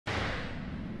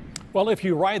Well, if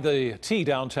you ride the T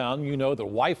downtown, you know that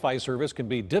Wi-Fi service can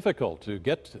be difficult to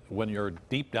get when you're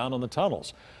deep down in the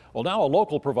tunnels. Well, now a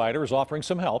local provider is offering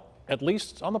some help, at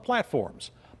least on the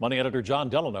platforms. Money editor John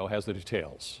Delano has the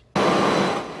details.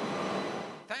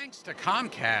 Thanks to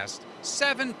Comcast,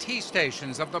 7 T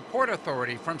stations of the Port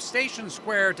Authority from Station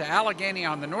Square to Allegheny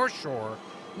on the North Shore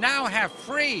now have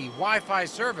free Wi-Fi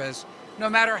service no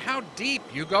matter how deep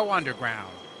you go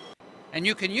underground. And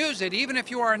you can use it even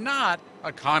if you are not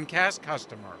a Comcast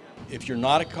customer. If you're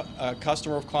not a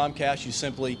customer of Comcast, you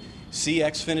simply see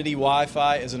Xfinity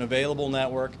Wi-Fi as an available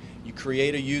network. You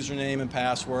create a username and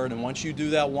password, and once you do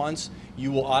that once,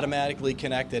 you will automatically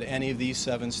connect at any of these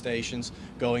 7 stations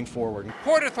going forward.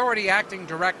 Port Authority Acting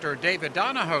Director David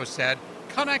Donahoe said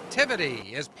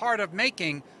connectivity is part of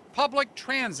making public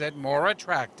transit more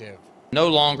attractive. No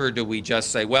longer do we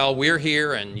just say, well, we're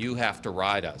here and you have to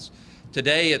ride us.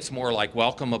 Today it's more like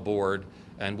welcome aboard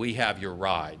and we have your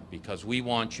ride, because we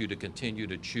want you to continue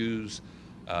to choose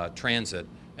transit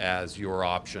as your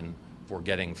option for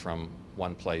getting from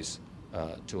one place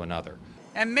to another.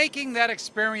 And making that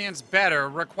experience better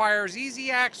requires easy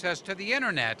access to the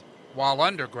internet while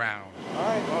underground. All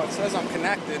right, well, it says I'm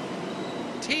connected.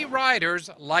 T-riders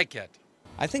like it.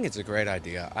 I think it's a great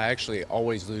idea. I actually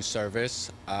always lose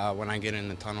service when I get in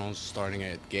the tunnels starting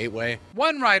at Gateway.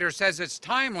 One rider says it's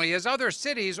timely as other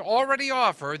cities already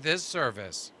offer this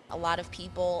service. A lot of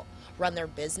people run their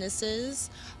businesses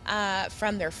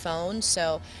from their phone,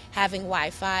 so having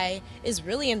Wi-Fi is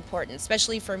really important,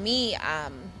 especially for me.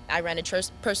 I run a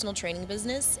personal training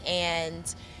business,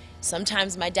 and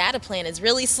sometimes my data plan is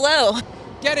really slow.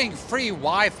 Getting free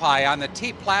Wi-Fi on the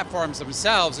T platforms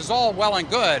themselves is all well and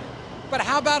good, but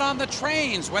how about on the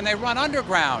trains when they run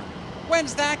underground?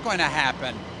 When's that going to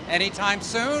happen? Anytime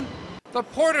soon? The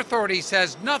Port Authority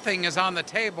says nothing is on the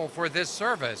table for this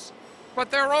service, but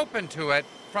they're open to it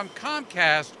from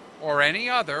Comcast or any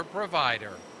other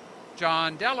provider.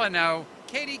 John Delano,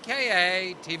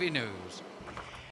 KDKA-TV News.